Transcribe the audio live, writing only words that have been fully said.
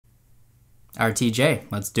RTJ,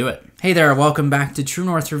 let's do it. Hey there, welcome back to True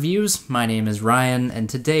North Reviews. My name is Ryan, and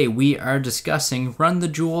today we are discussing Run the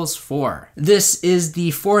Jewels 4. This is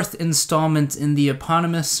the fourth installment in the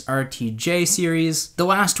eponymous RTJ series. The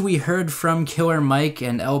last we heard from Killer Mike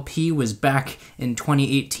and LP was back in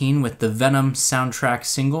 2018 with the Venom soundtrack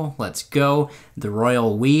single, Let's Go, the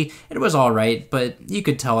Royal We. It was alright, but you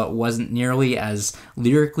could tell it wasn't nearly as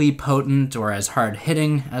lyrically potent or as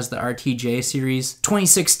hard-hitting as the RTJ series.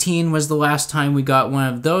 2016 was the last time we got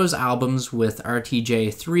one of those albums with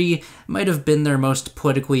RTJ4. Might have been their most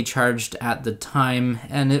politically charged at the time,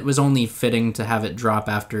 and it was only fitting to have it drop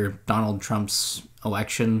after Donald Trump's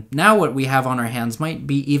election. Now what we have on our hands might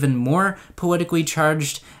be even more politically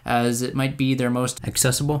charged, as it might be their most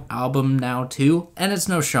accessible album now too. And it's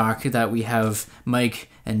no shock that we have Mike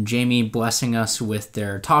and Jamie blessing us with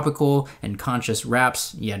their topical and conscious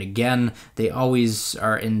raps yet again. They always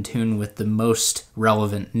are in tune with the most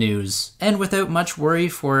relevant news. And without much worry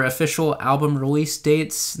for official album release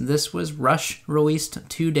dates, this was rush released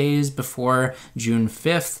 2 days before June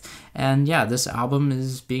 5th. And yeah, this album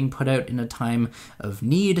is being put out in a time of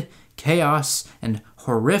need, chaos, and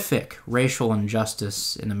horrific racial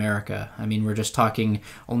injustice in America. I mean, we're just talking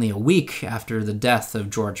only a week after the death of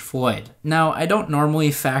George Floyd. Now, I don't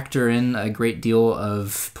normally factor in a great deal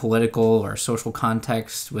of political or social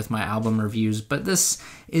context with my album reviews, but this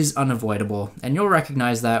is unavoidable, and you'll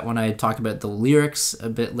recognize that when I talk about the lyrics a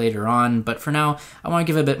bit later on. But for now, I want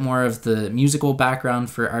to give a bit more of the musical background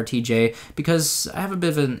for RTJ, because I have a bit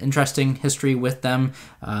of an interesting history with them,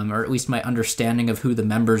 or at least my understanding of who the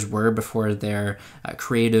members were before their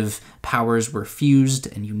creative powers were fused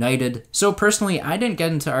and united. So personally, I didn't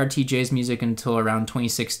get into RTJ's music until around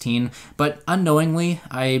 2016, but unknowingly,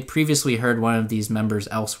 I previously heard one of these members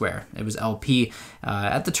elsewhere. It was LP.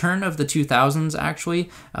 At the turn of the 2000s, actually.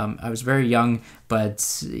 I was very young,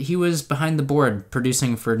 but he was behind the board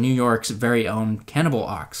producing for New York's very own Cannibal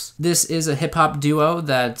Ox. This is a hip-hop duo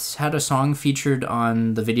that had a song featured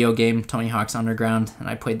on the video game Tony Hawk's Underground, and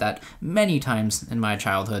I played that many times in my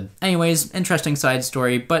childhood. Anyways, interesting side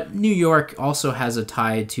story, but New York also has a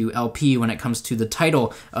tie to LP when it comes to the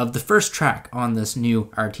title of the first track on this new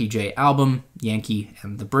RTJ album, Yankee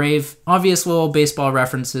and the Brave. Obvious little baseball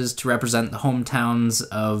references to represent the hometowns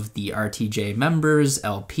of the RTJ members,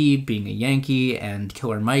 LP being a Yankee and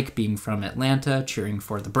Killer Mike being from Atlanta, cheering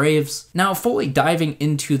for the Braves. Now, fully diving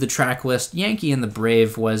into the track list, Yankee and the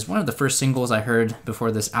Brave was one of the first singles I heard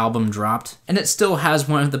before this album dropped, and it still has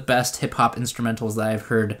one of the best hip-hop instrumentals that I've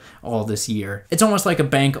heard all this year. It's almost like a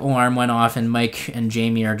bank alarm went off and Mike and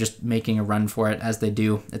Jamie are just making a run for it, as they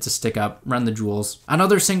do. It's a stick-up, Run the Jewels.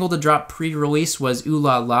 Another single to drop pre-release was Ooh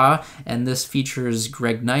La La, and this features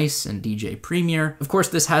Greg Nice and DJ Premier. Of course,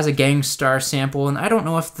 this has a Gang Starr sample, and I don't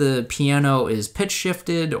know if the piano is pitch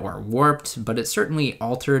shifted or warped, but it's certainly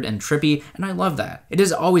altered and trippy, and I love that. It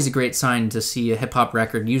is always a great sign to see a hip-hop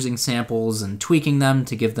record using samples and tweaking them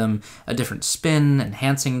to give them a different spin,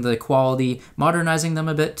 enhancing the quality, modernizing them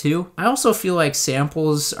a bit too. I also feel like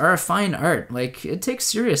samples are a fine art. Like, it takes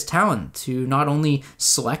serious talent to not only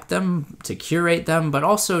select them, to curate them, but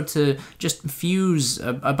also to just fuse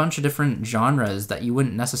a bunch of different genres that you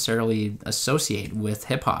wouldn't necessarily associate with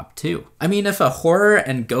hip-hop too. I mean, if a horror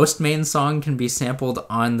and ghost main song can be sampled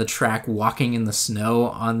on the track Walking in the Snow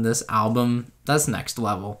on this album, that's next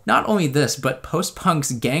level. Not only this, but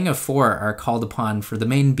post-punk's Gang of Four are called upon for the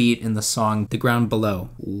main beat in the song The Ground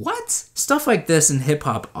Below. What? Stuff like this in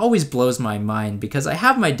hip-hop always blows my mind, because I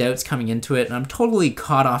have my doubts coming into it, and I'm totally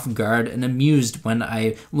caught off guard and amused when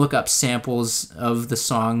I look up samples of the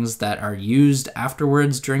songs that are used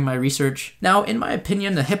afterwards during my research. Now, in my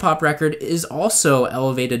opinion, the hip-hop record is also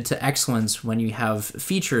elevated to excellence when you have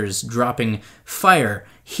features dropping fire,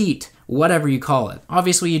 heat, whatever you call it.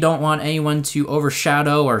 Obviously, you don't want anyone to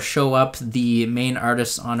overshadow or show up the main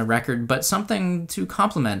artists on a record, but something to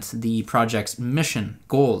complement the project's mission,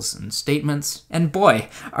 goals, and statements. And boy,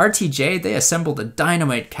 RTJ, they assembled a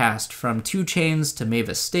dynamite cast from 2 Chainz to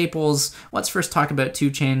Mavis Staples. Let's first talk about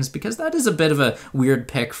 2 Chainz, because that is a bit of a weird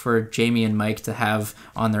pick for Jamie and Mike to have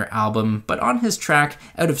on their album, but on his track,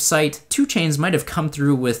 Out of Sight, 2 Chainz might have come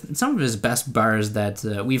through with some of his best bars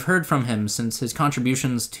that we've heard from him since his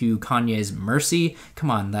contributions to Kanye's Mercy. Come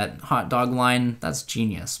on, that hot dog line, that's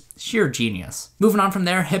genius. Sheer genius. Moving on from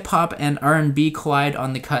there, hip-hop and R&B collide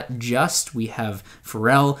on the cut Just. We have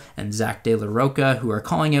Pharrell and Zach De La Rocha, who are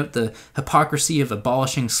calling out the hypocrisy of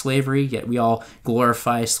abolishing slavery, yet we all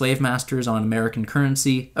glorify slave masters on American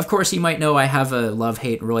currency. Of course, you might know I have a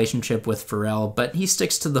love-hate relationship with Pharrell, but he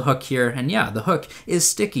sticks to the hook here, and yeah, the hook is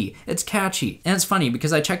sticky, it's catchy. And it's funny,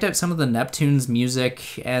 because I checked out some of the Neptunes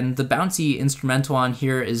music, and the bouncy instrumental on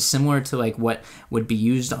here is similar to like what would be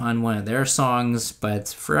used on one of their songs, but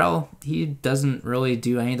Pharrell, he doesn't really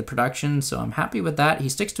do any of the production, so I'm happy with that. He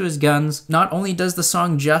sticks to his guns. Not only does the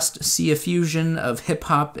song just see a fusion of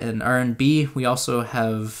hip-hop and R&B, we also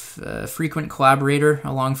have a frequent collaborator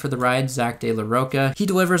along for the ride, Zach De La Rocha. He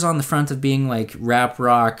delivers on the front of being like rap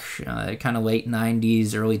rock, kind of late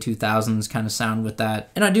 90s, early 2000s kind of sound with that,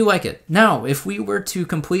 and I do like it. Now, if we were to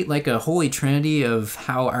complete like a holy trinity of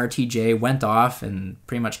how RTJ went off and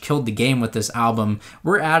pretty much killed the game with this album,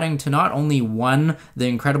 we're adding to not only 1, the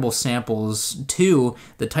incredible samples, 2,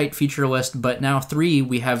 the tight feature list, but now 3,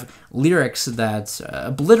 we have lyrics that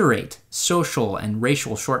obliterate social and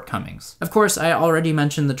racial shortcomings. Of course, I already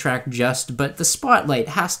mentioned the track Just, but the spotlight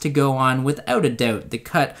has to go on without a doubt the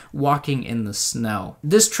cut Walking in the Snow.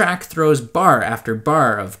 This track throws bar after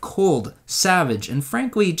bar of cold, savage, and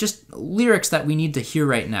frankly, just lyrics that we need to hear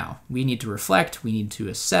right now. We need to reflect, we need to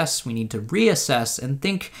assess, we need to reassess, and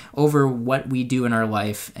think over what we do in our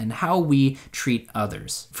life and how we treat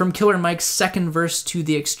others. From Killer Mike's second verse to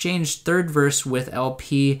the exchanged third verse with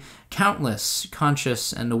LP, countless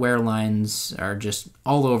conscious and aware lines are just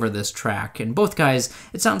all over this track, and both guys,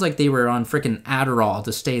 it sounds like they were on frickin' Adderall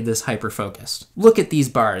to stay this hyper-focused. Look at these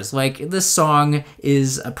bars. Like, this song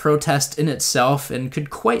is a protest in itself and could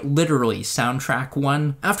quite literally soundtrack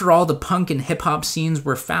one. After all, the punk and hip-hop scenes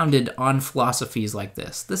were founded on philosophies like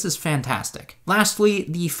this. This is fantastic. Lastly,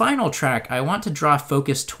 the final track I want to draw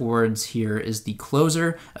focus towards here is the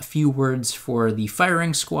closer, a few words for the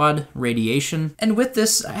firing squad, Radiation. And with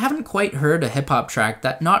this, I haven't quite heard a hip-hop track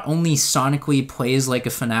that not only sonically plays like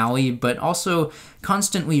a finale, but also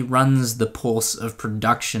constantly runs the pulse of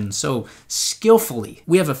production so skillfully.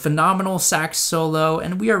 We have a phenomenal sax solo,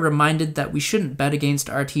 and we are reminded that we shouldn't bet against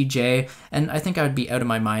RTJ, and I think I would be out of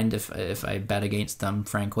my mind if I bet against them,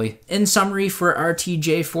 frankly. In summary, for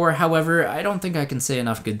RTJ4, however, I don't think I can say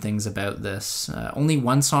enough good things about this. Only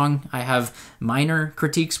one song I have minor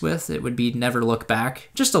critiques with. It would be Never Look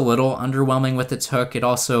Back. Just a little underwhelming with its hook. It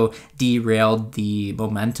also derailed the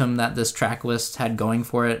momentum that this track list had going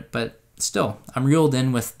for it, but still, I'm reeled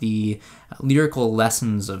in with the lyrical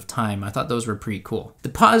lessons of time. I thought those were pretty cool. The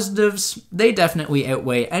positives, they definitely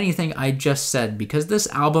outweigh anything I just said, because this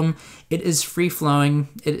album, it is free-flowing,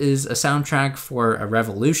 it is a soundtrack for a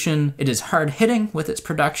revolution, it is hard-hitting with its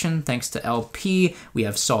production thanks to LP, we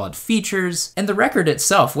have solid features, and the record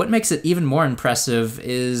itself, what makes it even more impressive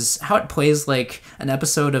is how it plays like an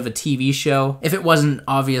episode of a TV show, if it wasn't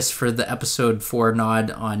obvious for the episode 4 nod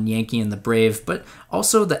on Yankee and the Brave, but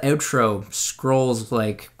also the outro scrolls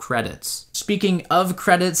like credits. Speaking of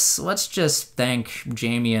credits, let's just thank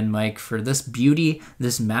Jamie and Mike for this beauty,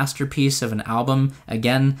 this masterpiece of an album.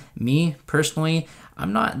 Again, me, personally,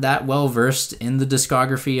 I'm not that well versed in the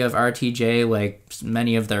discography of RTJ like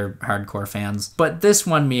many of their hardcore fans, but this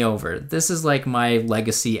won me over. This is like my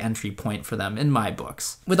legacy entry point for them in my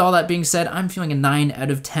books. With all that being said, I'm feeling a 9 out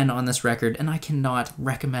of 10 on this record, and I cannot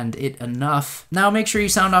recommend it enough. Now make sure you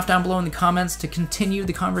sound off down below in the comments to continue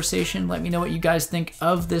the conversation. Let me know what you guys think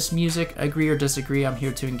of this music. Agree or disagree, I'm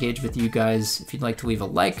here to engage with you guys. If you'd like to leave a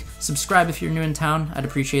like, subscribe if you're new in town, I'd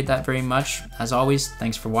appreciate that very much. As always,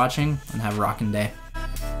 thanks for watching, and have a rockin' day.